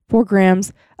 44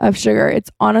 grams of sugar.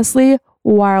 It's honestly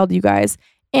wild, you guys.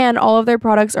 And all of their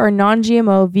products are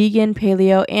non-GMO, vegan,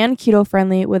 paleo, and keto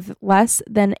friendly with less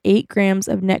than 8 grams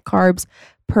of net carbs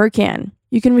per can.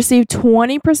 You can receive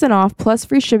 20% off plus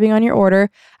free shipping on your order.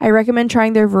 I recommend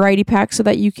trying their variety pack so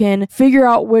that you can figure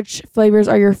out which flavors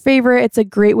are your favorite. It's a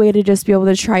great way to just be able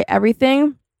to try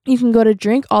everything. You can go to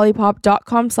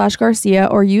drinkolipop.com/Garcia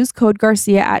or use code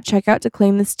Garcia at checkout to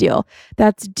claim this deal.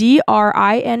 That's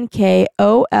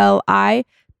DRINKOLIPOP.com/Garcia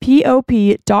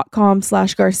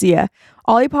pop.com/Garcia.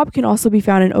 Olipop can also be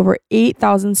found in over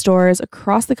 8,000 stores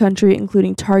across the country,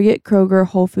 including Target, Kroger,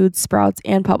 Whole Foods, Sprouts,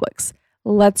 and Publix.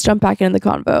 Let's jump back into the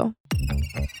convo.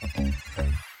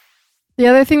 The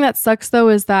other thing that sucks, though,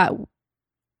 is that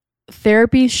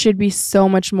therapy should be so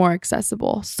much more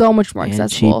accessible. So much more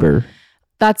accessible. Cheaper.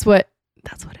 That's what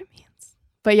it means.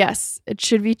 But yes, it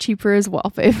should be cheaper as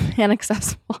well, babe, and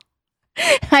accessible.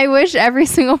 I wish every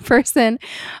single person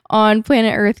on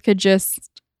planet Earth could just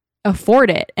afford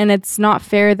it. And it's not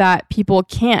fair that people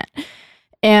can't.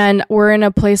 And we're in a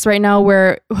place right now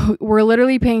where we're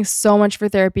literally paying so much for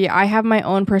therapy. I have my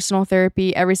own personal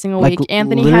therapy every single week.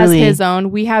 Anthony has his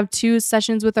own. We have 2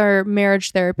 sessions with our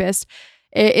marriage therapist.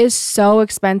 It is so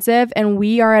expensive, and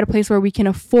we are at a place where we can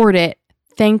afford it.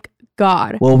 Thank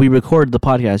God. Well, we record the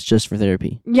podcast just for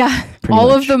therapy. Yeah.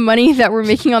 All of the money that we're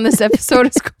making on this episode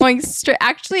is going straight.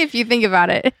 Actually, if you think about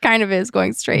it, it kind of is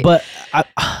going straight. But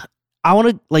I want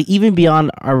to, like, even beyond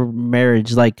our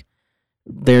marriage, like,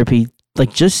 therapy,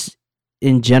 like, just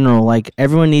in general, like,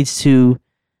 everyone needs to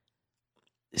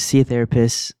see a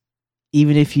therapist,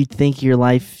 even if you think you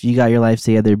got your life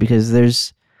together,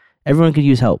 because everyone could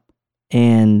use help.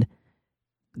 And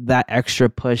that extra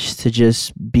push to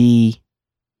just be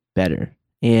better.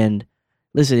 And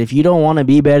listen, if you don't want to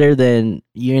be better, then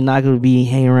you're not going to be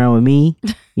hanging around with me.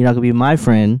 You're not going to be my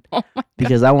friend. Oh my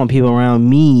because I want people around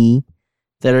me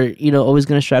that are, always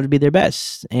going to strive to be their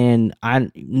best. And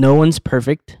no one's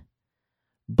perfect,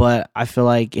 but I feel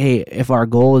like, hey, if our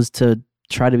goal is to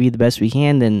try to be the best we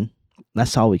can, then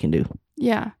that's all we can do.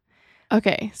 Yeah.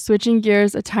 Okay. Switching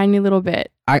gears a tiny little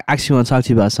bit. I actually want to talk to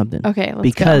you about something. Okay.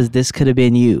 Because this could have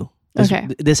been you.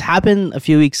 This happened a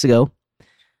few weeks ago,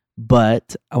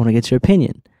 but I want to get your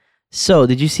opinion. So,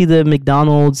 did you see the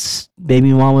McDonald's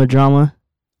baby mama drama?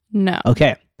 No.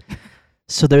 Okay.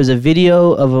 So, there's a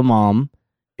video of a mom.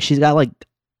 She's got, like,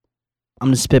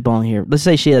 I'm just spitballing here. Let's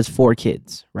say she has 4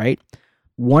 kids, right?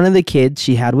 One of the kids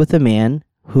she had with a man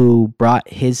who brought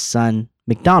his son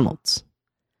McDonald's.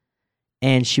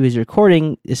 And she was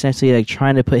recording, essentially, like,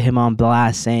 trying to put him on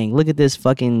blast, saying, look at this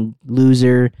fucking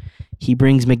loser. He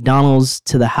brings McDonald's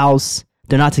to the house.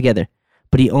 They're not together,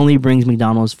 but he only brings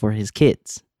McDonald's for his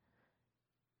kids.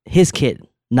 His kid,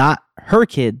 not her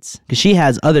kids, because she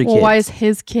has other kids. Well, why is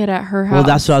his kid at her house? Well,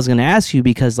 that's what I was going to ask you,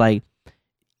 because, like,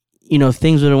 if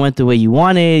things would have went the way you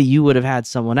wanted, you would have had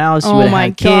someone else. You would have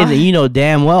had kids. And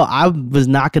damn well, I was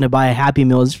not going to buy a Happy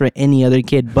Meals for any other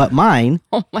kid but mine.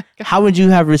 Oh my God. How would you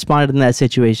have responded in that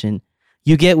situation?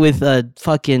 You get with a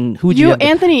fucking... Who would you have?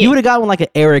 Anthony. You would have got one like an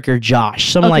Eric or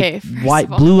Josh. Some like white,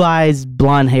 blue eyes,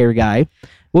 blonde hair guy.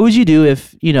 What would you do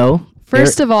if,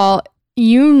 First of all,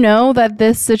 that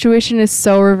this situation is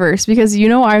so reversed because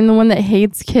I'm the one that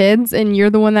hates kids and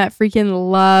you're the one that freaking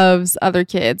loves other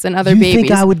kids and other babies. You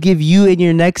think I would give you and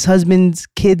your next husband's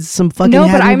kids some fucking No,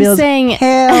 Happy but I'm Meals? saying...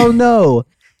 Hell no.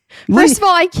 First of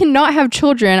all, I cannot have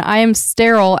children. I am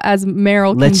sterile as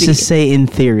Meryl can be. Let's just say in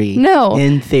theory. No.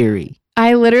 In theory.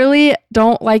 I literally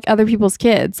don't like other people's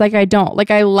kids. Like, I don't.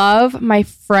 Like, I love my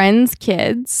friends'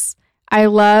 kids. I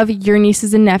love your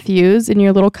nieces and nephews and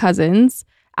your little cousins.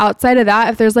 Outside of that,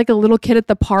 if there's like a little kid at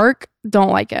the park,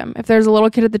 don't like him. If there's a little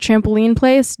kid at the trampoline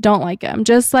place, don't like him.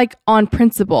 Just like on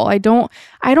principle. I don't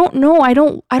know why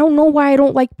I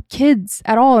don't like kids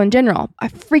at all in general. I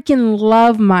freaking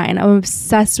love mine. I'm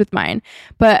obsessed with mine.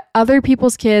 But other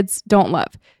people's kids don't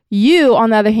love. You, on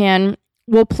the other hand,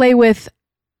 will play with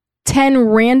 10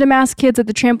 random ass kids at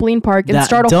the trampoline park and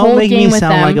start a whole game with them. Don't make me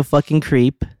sound like a fucking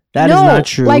creep. That is not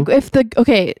true. Like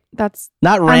that's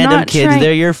not random kids.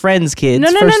 They're your friends' kids.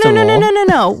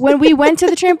 No. When we went to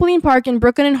the trampoline park and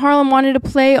Brooklyn and Harlem wanted to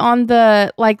play on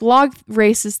the like log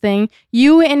races thing,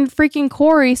 you and freaking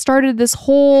Corey started this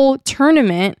whole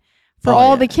tournament for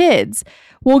all the kids.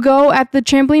 We'll go at the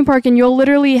trampoline park and you'll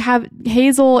literally have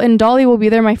Hazel and Dolly will be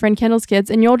there, my friend Kendall's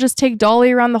kids, and you'll just take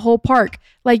Dolly around the whole park.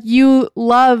 Like you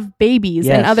love babies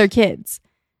and other kids.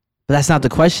 But that's not the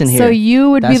question here. So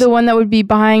you would be the one that would be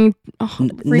buying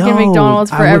freaking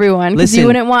McDonald's for everyone because you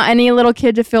wouldn't want any little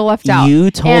kid to feel left out. You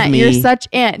told me. You're such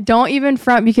Aunt. Don't even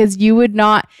front because you would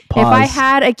not. Pause. If I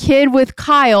had a kid with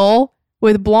Kyle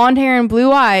with blonde hair and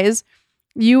blue eyes,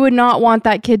 you would not want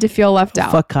that kid to feel left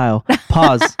out. Fuck Kyle.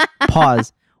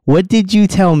 Pause. What did you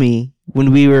tell me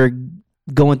when we were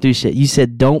going through shit? You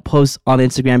said don't post on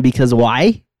Instagram because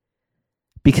why?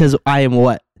 Because I am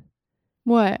what?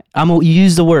 What? You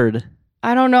use the word.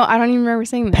 I don't know. I don't even remember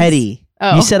saying this. Petty.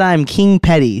 Oh. You said I'm King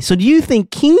Petty. So do you think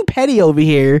King Petty over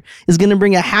here is going to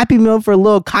bring a Happy Meal for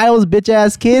little Kyle's bitch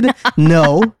ass kid?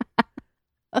 No.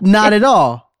 Not at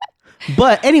all.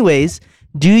 But anyways,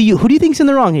 Who do you think's in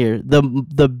the wrong here?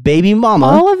 The baby mama.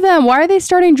 All of them. Why are they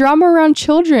starting drama around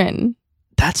children?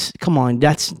 Come on.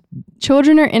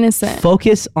 Children are innocent.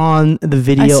 Focus on the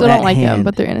video. I still don't like them,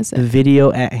 but they're innocent. The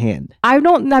video at hand. I've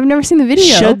never seen the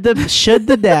video.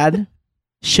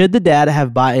 Should the dad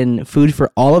have bought in food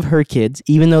for all of her kids,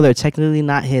 even though they're technically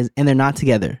not his and they're not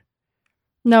together?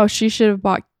 No, she should have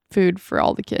bought food for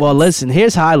all the kids. Well, listen,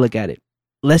 here's how I look at it.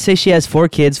 Let's say she has 4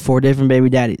 kids, 4 different baby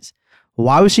daddies.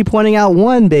 Why was she pointing out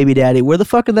one baby daddy? Where the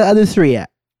fuck are the other 3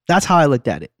 at? That's how I looked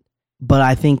at it. But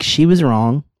I think she was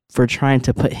wrong for trying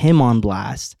to put him on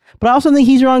blast. But I also think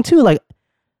he's wrong too. Like,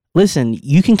 listen,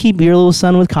 you can keep your little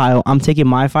son with Kyle. I'm taking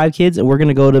my 5 kids and we're going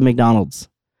to go to McDonald's.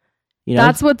 You know?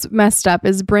 That's what's messed up,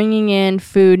 is bringing in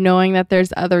food knowing that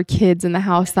there's other kids in the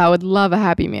house that would love a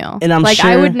Happy Meal. And I'm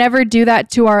I would never do that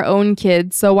to our own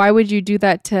kids. So why would you do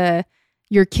that to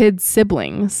your kids'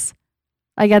 siblings?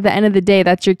 Like, at the end of the day,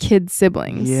 that's your kids'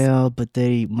 siblings. Yeah, but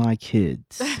they my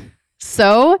kids.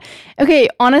 So, okay,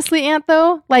 honestly, Aunt,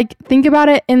 though, like, think about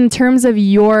it in terms of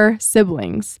your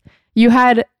siblings.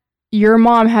 Your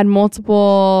mom had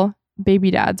multiple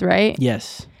baby dads, right?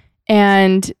 Yes.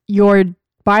 And your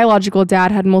biological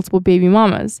dad had multiple baby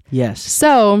mamas. Yes.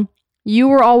 So you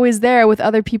were always there with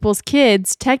other people's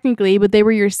kids, technically, but they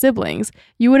were your siblings.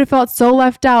 You would have felt so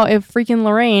left out if freaking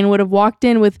Lorraine would have walked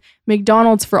in with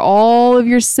McDonald's for all of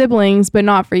your siblings, but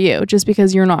not for you, just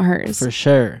because you're not hers. For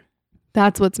sure.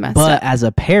 That's what's messed up. But as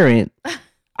a parent,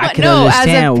 I can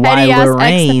understand why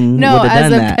Lorraine would have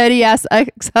done that. As a petty-ass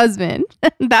ex-husband.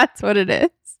 That's what it is.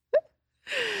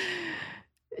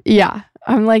 Yeah.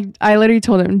 I literally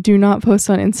told him, do not post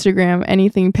on Instagram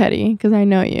anything petty, because I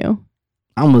know you.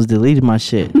 I almost deleted my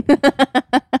shit.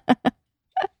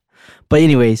 But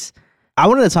anyways, I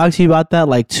wanted to talk to you about that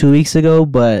like 2 weeks ago,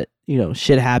 but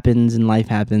shit happens and life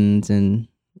happens, and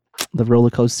the roller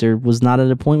coaster was not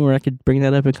at a point where I could bring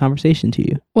that up in conversation to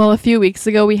you. Well, a few weeks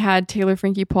ago, we had Taylor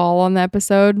Frankie Paul on the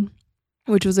episode,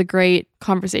 which was a great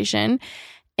conversation.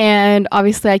 And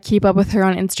obviously, I keep up with her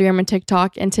on Instagram and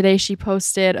TikTok. And today she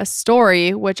posted a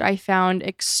story, which I found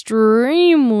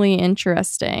extremely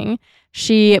interesting.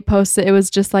 She posted, it was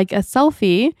just like a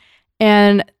selfie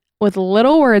and with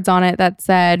little words on it that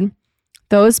said,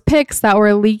 "Those pics that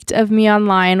were leaked of me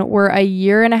online were a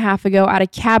 1.5 years ago at a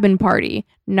cabin party,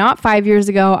 not 5 years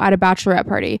ago at a bachelorette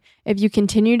party. If you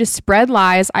continue to spread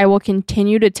lies, I will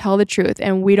continue to tell the truth.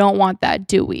 And we don't want that,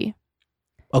 do we?"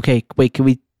 Okay, wait,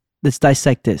 let's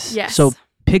dissect this. Yes. So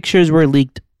pictures were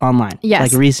leaked online.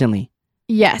 Yes. Like recently.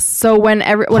 Yes. So when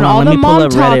all the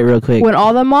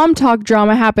mom talk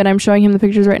drama happened, I'm showing him the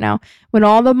pictures right now. When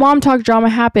all the mom talk drama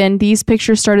happened, these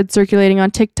pictures started circulating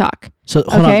on TikTok. So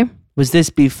hold on. Was this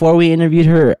before we interviewed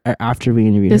her or after we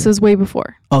interviewed her? This was way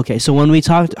before. Okay, so when we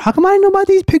talked, how come I didn't know about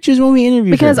these pictures when we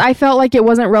interviewed her? Because I felt like it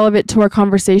wasn't relevant to our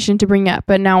conversation to bring up,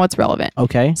 but now it's relevant.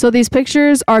 Okay. So these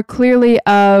pictures are clearly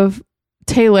of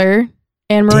Taylor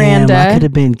and Miranda. Damn, I could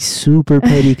have been super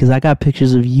petty because I got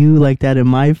pictures of you like that in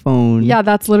my phone. Yeah,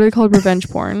 that's literally called revenge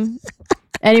porn.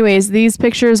 Anyways, these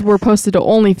pictures were posted to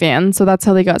OnlyFans, so that's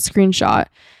how they got screenshot.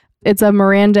 It's of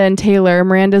Miranda and Taylor.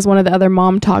 Miranda's one of the other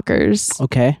mom talkers.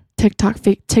 Okay.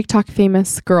 TikTok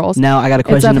famous girls. Now I got a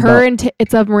question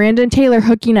it's of Miranda and Taylor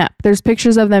hooking up. There's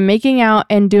pictures of them making out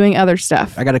and doing other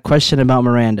stuff. I got a question about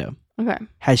Miranda. Okay.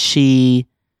 Has she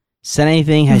said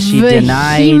anything? Has she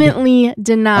vehemently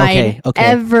denied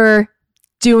ever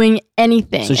doing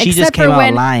anything? So she just came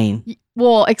out lying.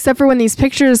 Well, except for when these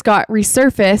pictures got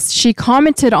resurfaced, she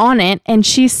commented on it and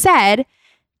she said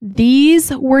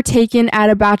these were taken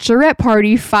at a bachelorette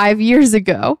party 5 years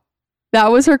ago.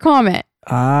 That was her comment.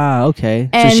 Ah,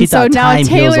 okay. And she thought now time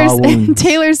heals all wounds.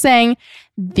 Taylor's saying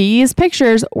these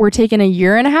pictures were taken 1.5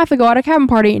 years ago at a cabin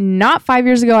party, not 5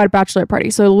 years ago at a bachelorette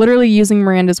party. So literally using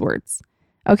Miranda's words.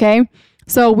 Okay.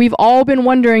 So we've all been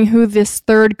wondering who this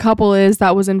third couple is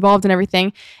that was involved in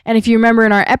everything. And if you remember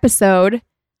in our episode,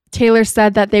 Taylor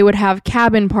said that they would have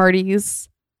cabin parties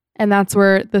and that's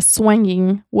where the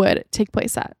swinging would take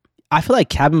place at. I feel like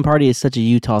cabin party is such a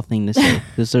Utah thing to say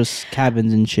because there's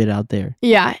cabins and shit out there.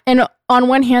 Yeah. And on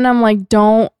one hand, I'm like,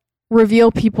 don't reveal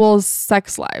people's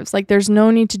sex lives. Like, there's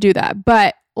no need to do that.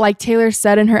 But like Taylor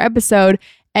said in her episode,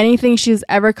 anything she's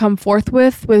ever come forth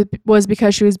with was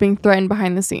because she was being threatened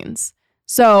behind the scenes.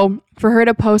 So for her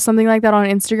to post something like that on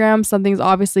Instagram, something's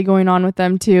obviously going on with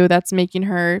them too. That's making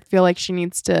her feel like she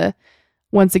needs to,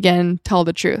 once again, tell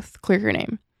the truth, clear her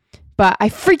name. But I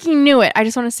freaking knew it. I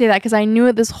just want to say that because I knew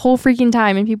it this whole freaking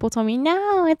time. And people told me,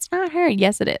 no, it's not her.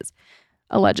 Yes, it is.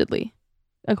 Allegedly.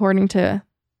 According to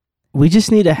we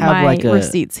just need to have my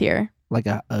receipts here. like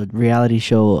a reality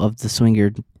show of the swinger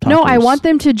toppers. No, I want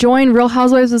them to join Real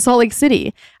Housewives of Salt Lake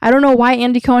City. I don't know why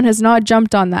Andy Cohen has not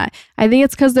jumped on that. I think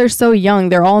it's because they're so young.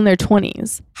 They're all in their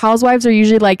 20s. Housewives are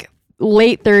usually like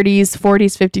late 30s,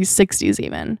 40s, 50s, 60s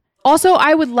even. Also,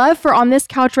 I would love for on this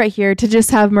couch right here to just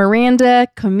have Miranda,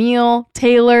 Camille,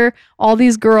 Taylor, all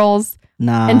these girls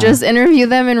and just interview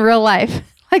them in real life.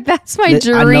 Like, that's my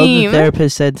dream. I know the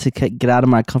therapist said to get out of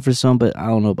my comfort zone, but I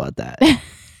don't know about that.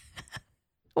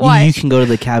 Why? You can go to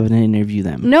the cabin and interview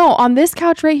them. No, on this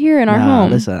couch right here in our home.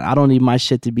 Listen, I don't need my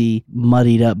shit to be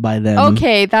muddied up by them.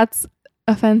 Okay, that's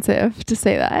offensive to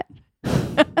say that.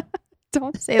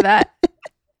 Don't say that.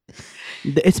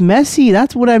 It's messy.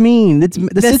 That's what I mean.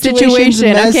 The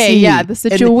situation. Messy. Okay, yeah, the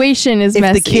situation is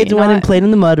messy. If the kids went and played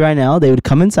in the mud right now, they would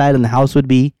come inside and the house would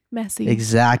be messy.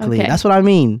 Exactly. Okay. That's what I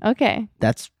mean. Okay.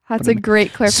 That's a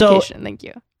great clarification. So, thank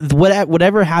you.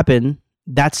 Whatever happened,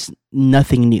 that's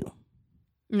nothing new.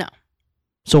 No.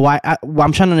 So I'm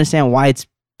trying to understand why it's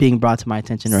being brought to my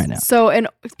attention right now. So,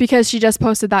 because she just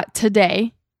posted that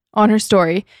today on her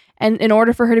story. And in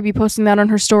order for her to be posting that on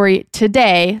her story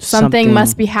today, something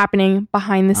must be happening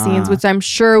behind the scenes, which I'm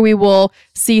sure we will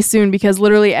see soon, because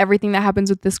literally everything that happens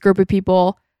with this group of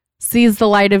people sees the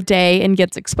light of day and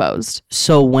gets exposed.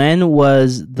 So when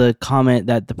was the comment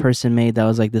that the person made that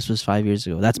was like, this was 5 years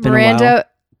ago? That's been Miranda a while?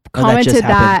 commented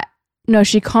that. No,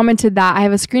 she commented that. I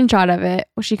have a screenshot of it.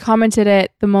 She commented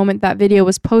it the moment that video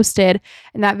was posted.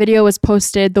 And that video was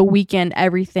posted the weekend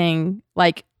everything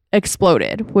like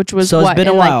exploded, which was it's been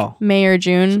a while. Like May or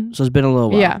June. So it's been a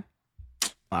little while. Yeah.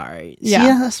 All right.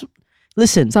 Yeah.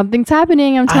 Listen. Something's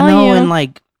happening. I'm telling you. I know, and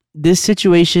like this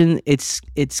situation, it's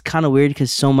kind of weird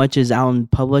because so much is out in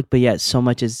public, but yet so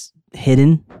much is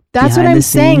hidden. That's what I'm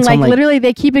saying. Like literally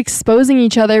they keep exposing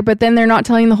each other, but then they're not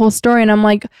telling the whole story. And I'm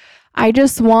like, I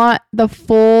just want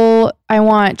I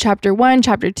want chapter 1,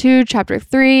 chapter 2, chapter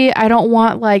 3. I don't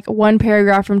want like one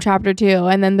paragraph from chapter 2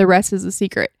 and then the rest is a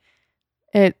secret.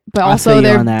 But also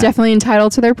they're definitely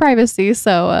entitled to their privacy.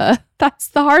 So that's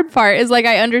the hard part, is like,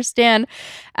 I understand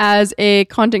as a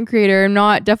content creator,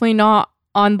 definitely not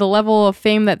on the level of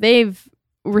fame that they've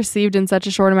received in such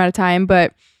a short amount of time,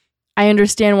 but I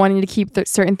understand wanting to keep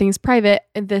certain things private.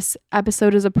 This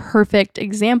episode is a perfect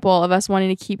example of us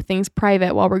wanting to keep things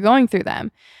private while we're going through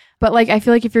them. But like, I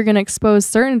feel like if you're going to expose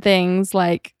certain things,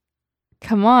 like,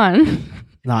 come on.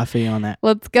 No, I feel you on that.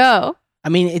 Let's go. I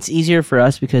mean, it's easier for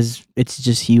us because it's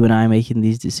just you and I making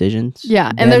these decisions.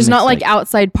 Yeah, and there's not like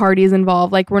outside parties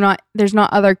involved. Like there's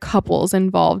not other couples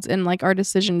involved in like our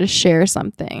decision to share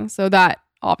something. So that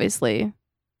obviously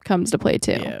comes to play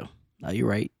too. Yeah, no, you're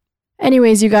right.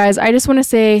 Anyways, you guys, I just want to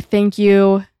say thank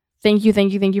you. Thank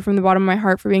you from the bottom of my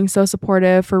heart for being so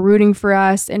supportive, for rooting for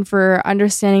us, and for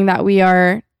understanding that we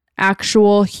are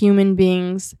actual human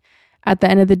beings at the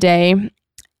end of the day.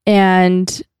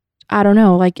 And I don't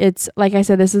know, like, it's like I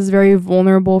said, this is very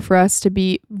vulnerable for us to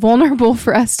be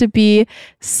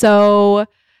so,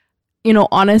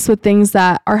 honest with things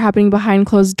that are happening behind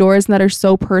closed doors and that are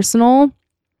so personal.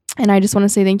 And I just want to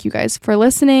say thank you guys for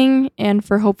listening and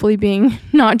for hopefully being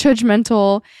not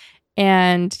judgmental.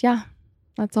 And yeah,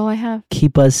 that's all I have.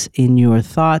 Keep us in your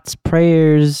thoughts,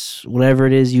 prayers, whatever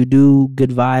it is you do,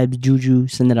 good vibes, juju,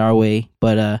 send it our way.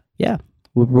 But yeah.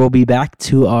 We'll be back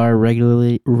to our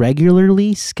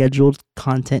regularly scheduled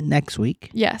content next week.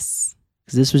 Yes.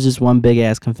 Because this was just one big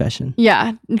ass confession.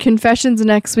 Yeah. Confessions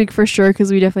next week for sure,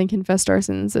 because we definitely confessed our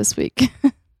sins this week.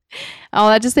 All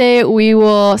that to say, we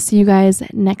will see you guys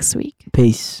next week.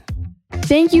 Peace.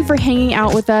 Thank you for hanging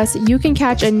out with us. You can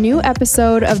catch a new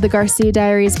episode of the Garcia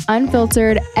Diaries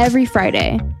Unfiltered every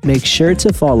Friday. Make sure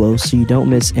to follow so you don't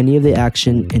miss any of the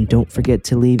action, and don't forget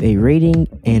to leave a rating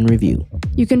and review.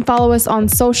 You can follow us on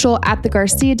social at the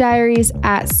Garcia Diaries,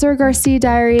 at Sir Garcia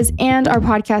Diaries, and our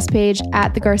podcast page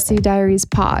at the Garcia Diaries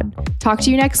Pod. Talk to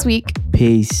you next week.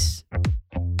 Peace.